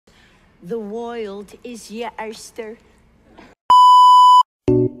The world is your oyster.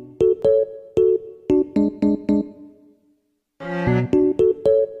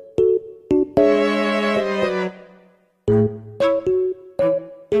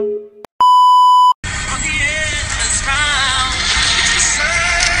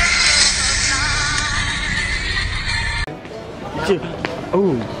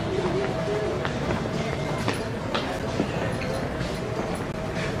 Oh.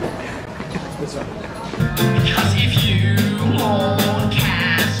 Because if you won't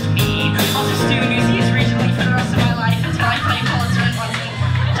cast me, I'll just do Newsies regionally for the rest of my life until I play Pulitzer and Bunny.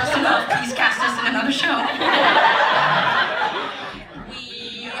 Just enough, please cast us in another show.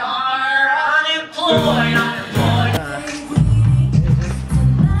 We are unemployed.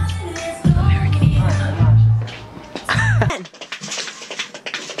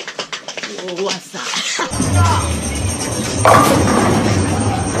 What's up?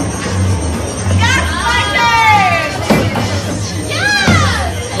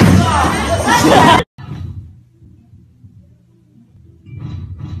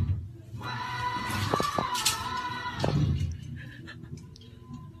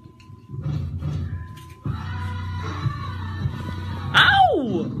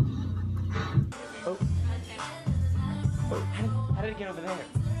 How did it get over there?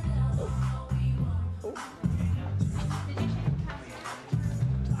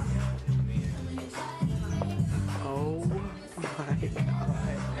 Oh my god.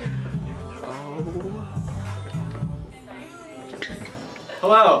 Oh.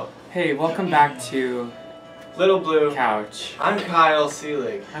 Hello, Hey, welcome back to Little Blue Couch. I'm Kyle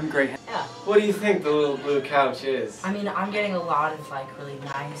Seelig. I'm great. Yeah. What do you think the Little Blue Couch is? I mean, I'm getting a lot of like really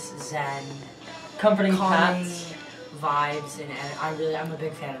nice zen, Comforting calming pats. vibes, and I'm a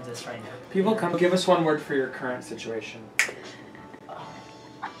big fan of this right now. People come give us one word for your current situation.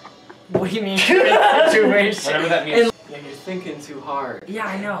 What do you mean current situation? Whatever that means. Yeah, you're thinking too hard. Yeah,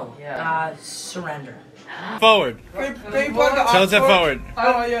 I know. Yeah. Surrender. Forward. Tilt it forward.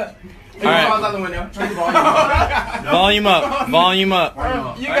 Oh, yeah. Alright. Out the window. Turn the volume up. Volume up. Volume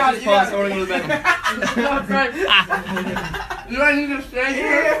up. You got it. You got it. I want to go to bed. That's right. Do I need to stay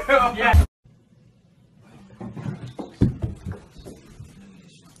here? Yeah.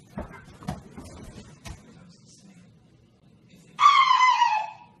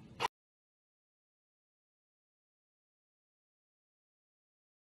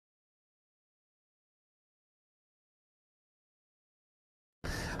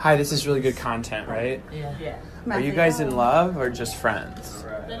 Hi, this is really good content, right? Yeah. Are you guys in love or just friends?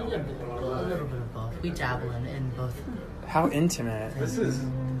 A little bit of both. We dabble in both. How intimate. This is...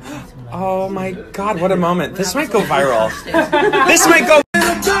 Oh my god, what a moment. This might go viral. This might go...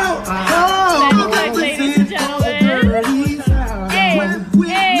 Ladies and gentlemen. Hey,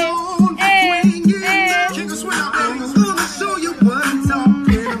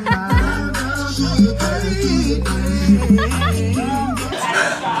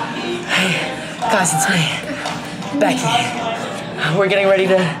 Guys, it's me, Becky. We're getting ready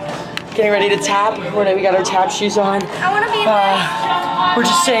to tap. We got our tap shoes on. I want to be in there. We're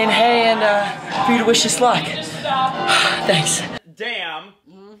just saying hey and for you to wish us luck. Thanks. Damn.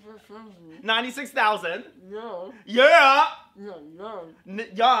 96,000. No. Yeah. No.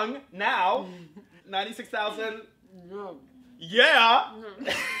 Young. Now. 96,000. No. Yeah.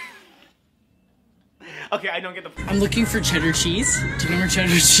 Okay, I don't get the... I'm looking for cheddar cheese. Do you know where cheddar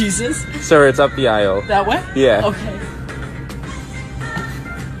cheese is? Sir, it's up the aisle. That way? Yeah. Okay.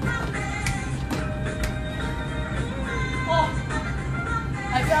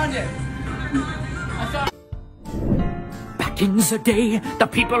 I found it. Back in the day, the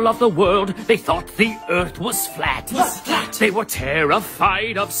people of the world, they thought the earth was flat. They were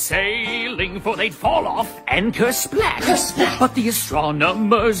terrified of sailing, for they'd fall off and kersplat. But the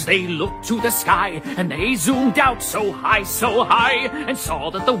astronomers, they looked to the sky, and they zoomed out so high, and saw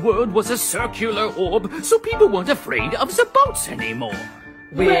that the world was a circular orb, so people weren't afraid of the boats anymore.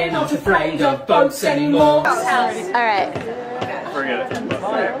 We're not afraid of boats anymore. Alright. Forget it.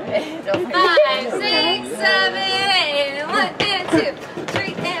 5, 6, 7, 8. 1 and 2,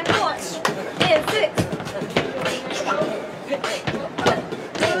 3 and 4 and 6.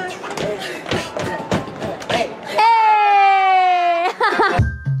 Hey!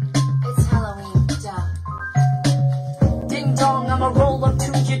 It's Halloween, duh. Ding dong, I'ma roll up to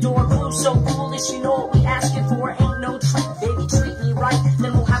your door. Blue so foolish, you know what we asking for. Ain't no treat, baby, treat me right.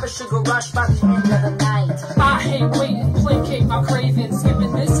 Then we'll have a sugar rush by the end of the night. I hate waiting, placate my cravings.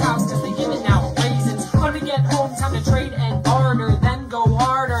 Skipping this house cause they giving out raisins. When we get home, time to trade and barter. Then go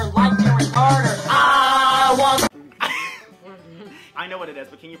harder, like Aaron Carter. I want... I know what it is,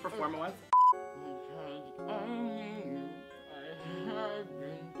 but can you perform it once?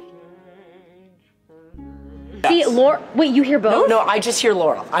 See, Laura. Wait, you hear both? No, I just hear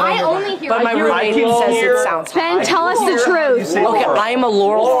Laurel. I only hear. But my roommate says it sounds. Ben, tell us the truth. Okay, I am a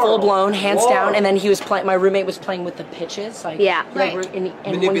Laurel full blown, hands down, and then he was playing. My roommate was playing with the pitches, like yeah, right.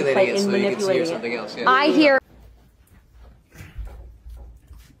 Manipulating it so you can hear something else. Yeah. I hear.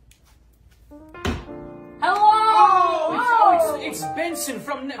 Oh, it's Benson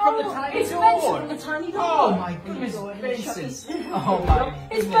from the tiny door. Benson from the tiny door. Oh my goodness, Benson. Oh my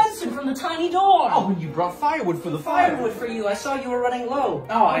It's Benson from the tiny door. Oh, you brought firewood for the Firewood for you. I saw you were running low.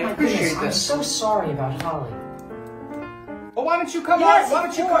 Oh, I my appreciate goodness, I'm this. so sorry about Holly. Oh, why don't you come Yes, on? Why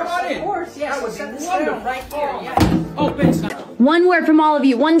don't you come on in? Of course, yes. That would Set be this wonderful. down right here. Yeah. Oh, Benson. One word from all of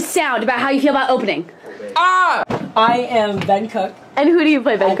you. One sound about how you feel about opening. Ah! I am Ben Cook. And who do you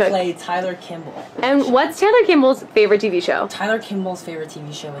play, Ben I Cook? play Tyler Kimball. And what's Taylor Kimball's favorite TV show? Tyler Kimball's favorite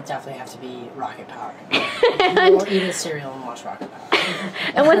TV show would definitely have to be Rocket Power. We'll eat a cereal and watch Rocket Power.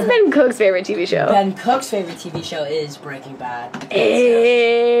 And what's Ben Cook's favorite TV show? Ben Cook's favorite TV show is Breaking Bad. Best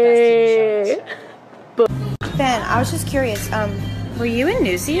Hey. TV show. Ben, I was just curious, were you in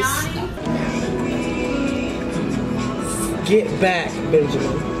Newsies? Get back,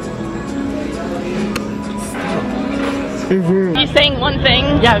 Benjamin. You saying one thing?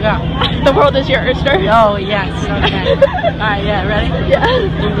 Yeah. The world is your oyster. Oh, yes. Okay. Alright, yeah, ready? Yeah.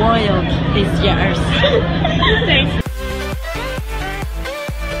 The world is yours. Thanks.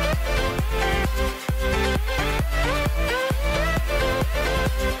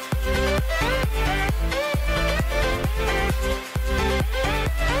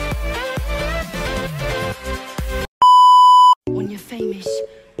 When you're famous,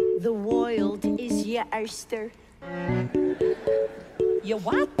 the world is your oyster. You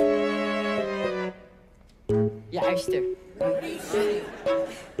what? Your oyster.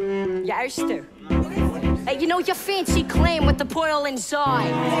 Your oyster. Hey, you know your fancy clam with the pearl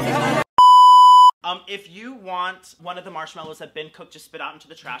inside. If you want one of the marshmallows that Ben Cook just spit out into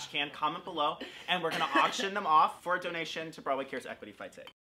the trash can, comment below, and we're gonna auction them off for a donation to Broadway Cares Equity Fight Day.